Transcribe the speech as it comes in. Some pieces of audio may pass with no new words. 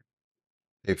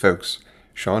Hey folks,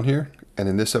 Sean here, and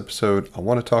in this episode, I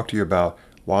want to talk to you about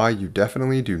why you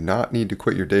definitely do not need to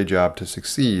quit your day job to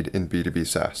succeed in B2B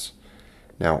SaaS.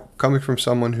 Now, coming from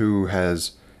someone who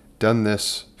has done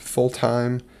this full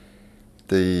time,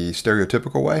 the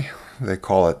stereotypical way, they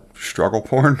call it struggle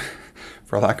porn,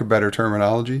 for lack of better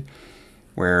terminology,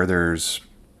 where there's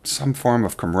some form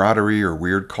of camaraderie or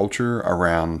weird culture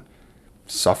around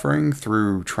suffering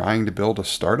through trying to build a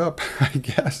startup, I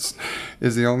guess,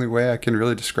 is the only way I can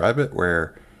really describe it,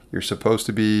 where you're supposed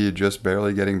to be just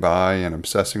barely getting by and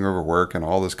obsessing over work and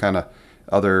all this kind of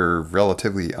other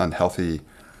relatively unhealthy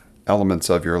elements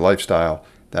of your lifestyle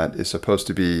that is supposed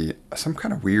to be some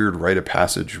kind of weird rite of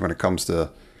passage when it comes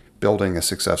to building a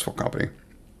successful company.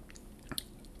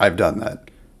 I've done that.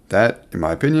 That, in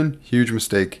my opinion, huge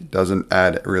mistake, doesn't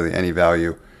add really any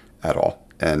value at all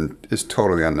and is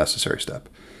totally unnecessary step.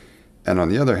 And on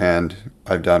the other hand,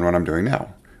 I've done what I'm doing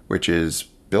now, which is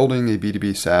building a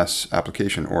B2B SaaS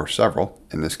application, or several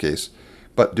in this case,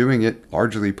 but doing it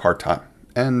largely part-time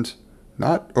and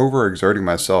not overexerting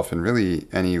myself in really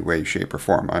any way, shape, or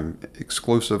form. I'm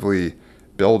exclusively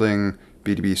building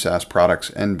B2B SaaS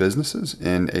products and businesses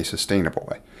in a sustainable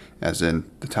way, as in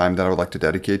the time that I would like to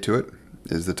dedicate to it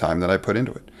is the time that I put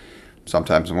into it.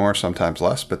 Sometimes more, sometimes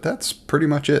less, but that's pretty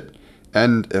much it.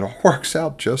 And it all works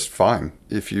out just fine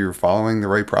if you're following the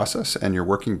right process and you're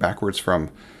working backwards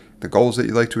from the goals that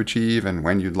you'd like to achieve and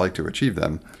when you'd like to achieve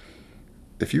them.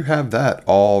 If you have that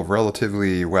all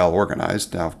relatively well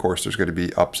organized, now of course there's going to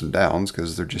be ups and downs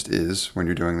because there just is when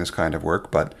you're doing this kind of work,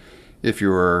 but if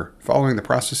you're following the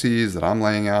processes that I'm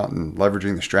laying out and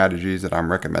leveraging the strategies that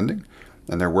I'm recommending,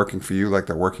 and they're working for you like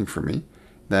they're working for me,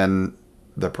 then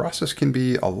the process can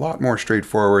be a lot more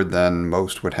straightforward than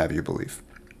most would have you believe.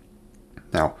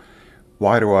 Now,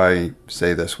 why do I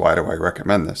say this? Why do I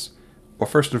recommend this? Well,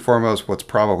 first and foremost, what's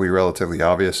probably relatively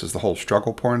obvious is the whole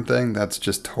struggle porn thing. That's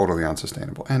just totally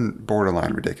unsustainable and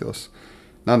borderline ridiculous.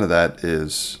 None of that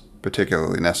is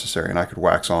particularly necessary, and I could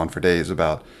wax on for days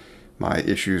about my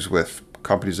issues with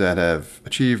companies that have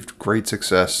achieved great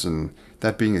success and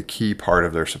that being a key part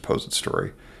of their supposed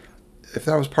story. If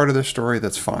that was part of their story,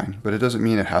 that's fine, but it doesn't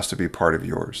mean it has to be part of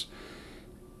yours.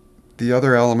 The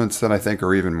other elements that I think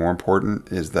are even more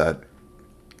important is that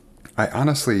I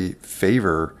honestly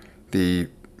favor the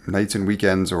nights and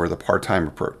weekends or the part-time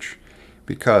approach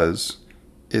because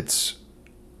it's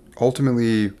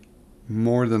ultimately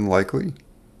more than likely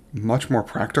much more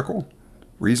practical,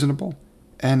 reasonable,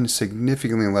 and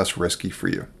significantly less risky for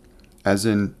you. As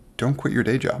in, don't quit your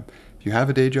day job. If you have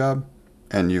a day job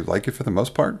and you like it for the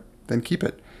most part, then keep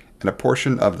it. And a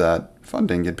portion of that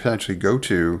funding can potentially go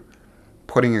to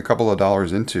putting a couple of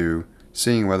dollars into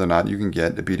seeing whether or not you can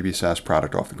get a B2B SaaS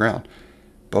product off the ground.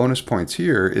 Bonus points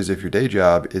here is if your day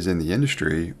job is in the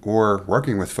industry or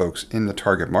working with folks in the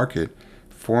target market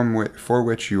for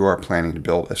which you are planning to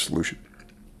build a solution.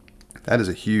 That is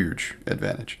a huge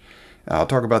advantage. I'll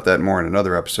talk about that more in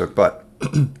another episode, but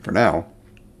for now,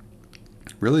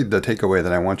 really the takeaway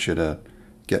that I want you to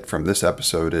get from this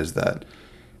episode is that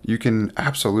you can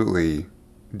absolutely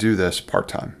do this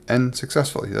part-time and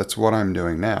successfully. That's what I'm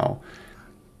doing now.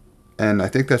 And I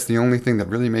think that's the only thing that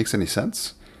really makes any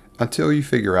sense until you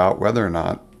figure out whether or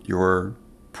not your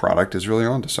product is really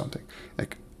onto something.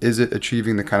 Like, is it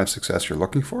achieving the kind of success you're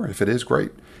looking for? If it is,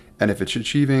 great. And if it's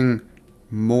achieving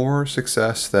more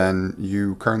success than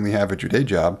you currently have at your day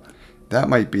job, that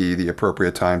might be the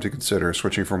appropriate time to consider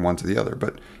switching from one to the other.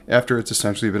 But after it's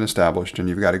essentially been established and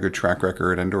you've got a good track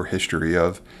record and or history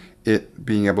of it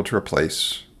being able to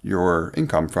replace your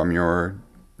income from your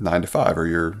 9 to 5 or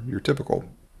your typical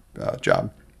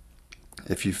job.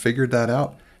 If you figured that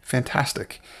out,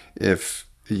 fantastic. If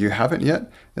you haven't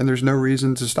yet, then there's no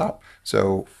reason to stop.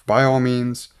 So by all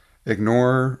means,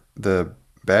 ignore the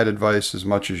bad advice as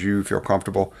much as you feel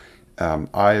comfortable.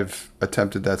 I've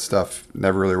attempted that stuff,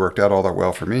 never really worked out all that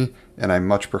well for me, and I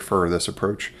much prefer this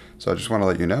approach. So I just want to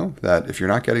let you know that if you're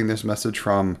not getting this message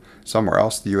from somewhere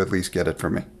else, you at least get it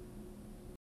from me.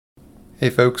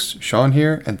 Hey folks, Sean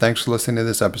here, and thanks for listening to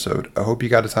this episode. I hope you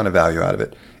got a ton of value out of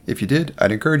it. If you did,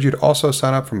 I'd encourage you to also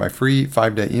sign up for my free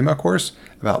 5-day email course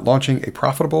about launching a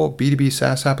profitable B2B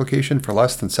SaaS application for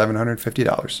less than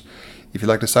 $750. If you'd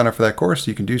like to sign up for that course,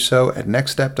 you can do so at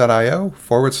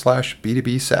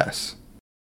nextstep.io/B2B SaaS.